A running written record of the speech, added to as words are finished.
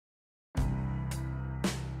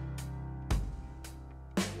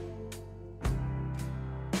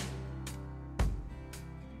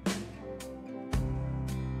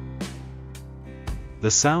The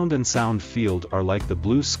sound and sound field are like the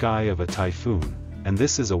blue sky of a typhoon, and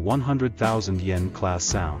this is a 100,000 yen class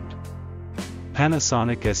sound.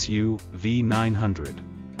 Panasonic SU-V900.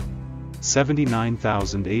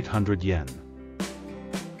 79,800 yen.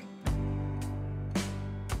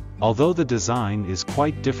 Although the design is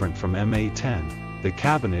quite different from MA10, the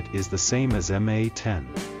cabinet is the same as MA10.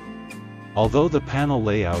 Although the panel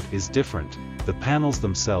layout is different, the panels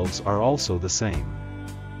themselves are also the same.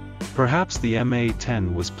 Perhaps the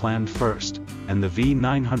MA10 was planned first, and the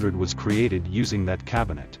V900 was created using that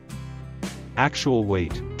cabinet. Actual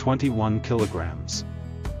weight, 21 kilograms.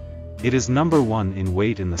 It is number 1 in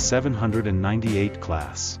weight in the 798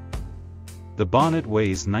 class. The bonnet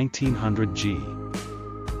weighs 1900 G.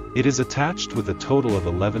 It is attached with a total of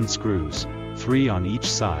 11 screws, 3 on each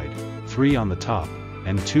side, 3 on the top,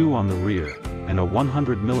 and 2 on the rear, and a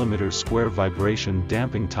 100 mm square vibration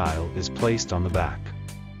damping tile is placed on the back.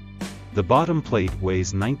 The bottom plate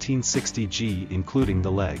weighs 1960 G including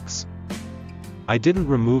the legs. I didn't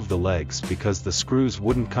remove the legs because the screws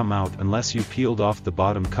wouldn't come out unless you peeled off the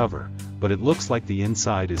bottom cover, but it looks like the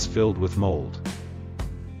inside is filled with mold.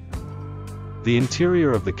 The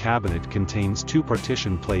interior of the cabinet contains 2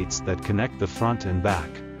 partition plates that connect the front and back,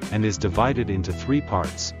 and is divided into 3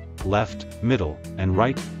 parts, left, middle, and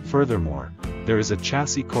right. Furthermore, there is a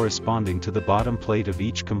chassis corresponding to the bottom plate of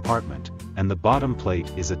each compartment, and the bottom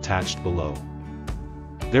plate is attached below.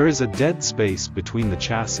 There is a dead space between the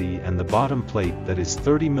chassis and the bottom plate that is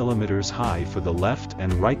 30 mm high for the left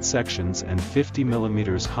and right sections and 50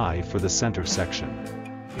 mm high for the center section.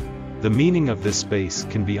 The meaning of this space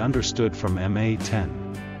can be understood from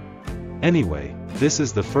MA10. Anyway, this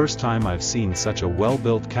is the first time I've seen such a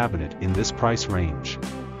well-built cabinet in this price range.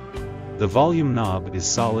 The volume knob is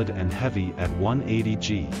solid and heavy at 180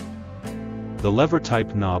 G. The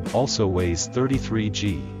lever-type knob also weighs 33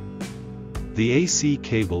 G. The AC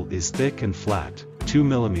cable is thick and flat, 2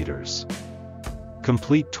 mm.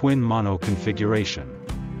 Complete twin mono configuration.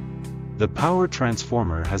 The power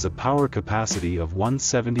transformer has a power capacity of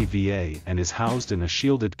 170 VA and is housed in a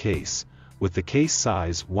shielded case, with the case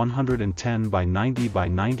size 110 by 90 by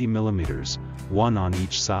 90 mm, 1 on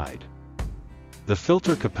each side. The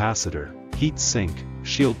filter capacitor, heat sink,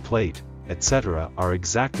 shield plate, etc. are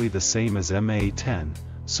exactly the same as MA10,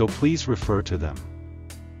 so please refer to them.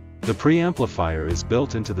 The preamplifier is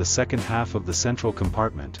built into the second half of the central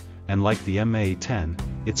compartment, and like the MA10,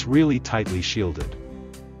 it's really tightly shielded.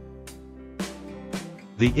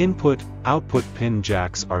 The input-output pin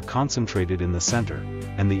jacks are concentrated in the center,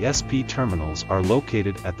 and the SP terminals are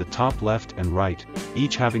located at the top left and right,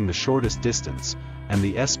 each having the shortest distance, and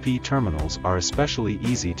the SP terminals are especially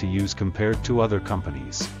easy to use compared to other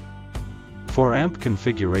companies. For amp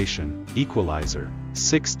configuration, equalizer,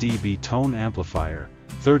 6 dB tone amplifier,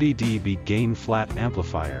 30 dB gain flat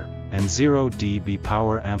amplifier, and 0 dB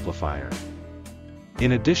power amplifier.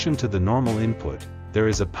 In addition to the normal input, there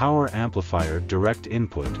is a power amplifier direct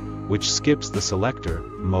input, which skips the selector,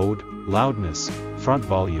 mode, loudness, front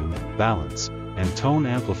volume, balance, and tone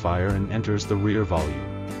amplifier and enters the rear volume.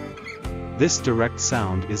 This direct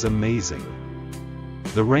sound is amazing.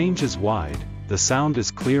 The range is wide, the sound is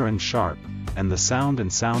clear and sharp, and the sound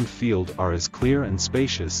and sound field are as clear and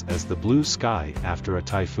spacious as the blue sky after a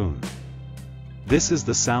typhoon. This is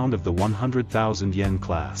the sound of the 100,000 yen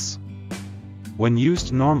class. When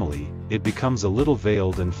used normally, it becomes a little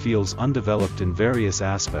veiled and feels undeveloped in various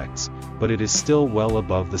aspects, but it is still well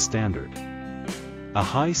above the standard. A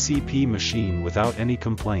high CP machine without any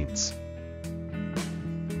complaints.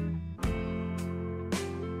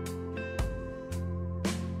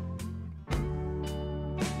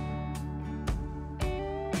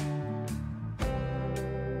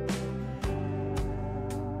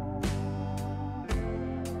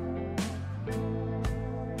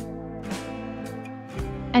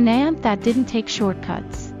 An amp that didn't take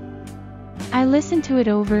shortcuts. I listened to it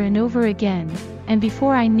over and over again, and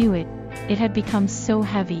before I knew it, it had become so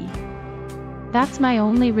heavy. That's my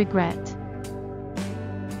only regret.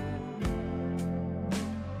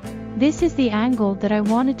 This is the angle that I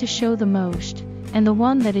wanted to show the most, and the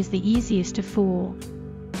one that is the easiest to fool.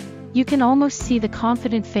 You can almost see the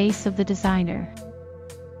confident face of the designer.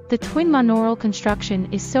 The twin monaural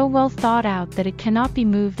construction is so well thought out that it cannot be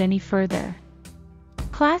moved any further.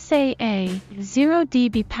 Class AA, 0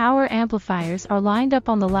 dB power amplifiers are lined up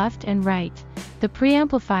on the left and right. The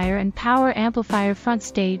preamplifier and power amplifier front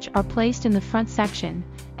stage are placed in the front section,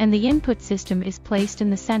 and the input system is placed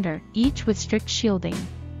in the center, each with strict shielding.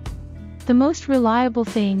 The most reliable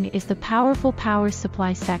thing is the powerful power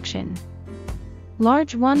supply section.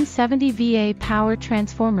 Large 170 VA power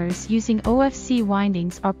transformers using OFC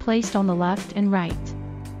windings are placed on the left and right.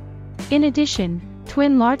 In addition,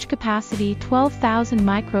 twin large-capacity 12,000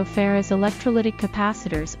 microfarads electrolytic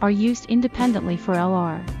capacitors are used independently for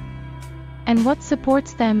LR. And what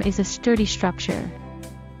supports them is a sturdy structure.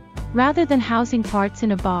 Rather than housing parts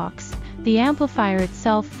in a box, the amplifier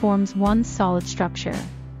itself forms one solid structure.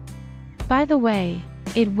 By the way,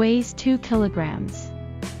 it weighs 2 kilograms.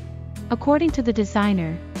 According to the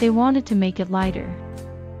designer, they wanted to make it lighter.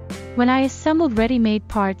 When I assembled ready-made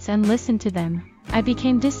parts and listened to them, I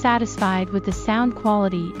became dissatisfied with the sound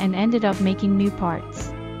quality and ended up making new parts.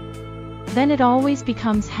 Then it always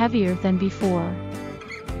becomes heavier than before.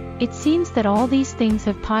 It seems that all these things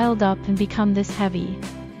have piled up and become this heavy.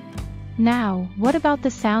 Now, what about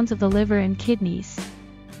the sounds of the liver and kidneys?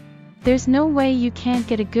 There's no way you can't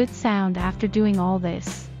get a good sound after doing all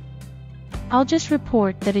this. I'll just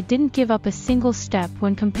report that it didn't give up a single step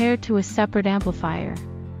when compared to a separate amplifier.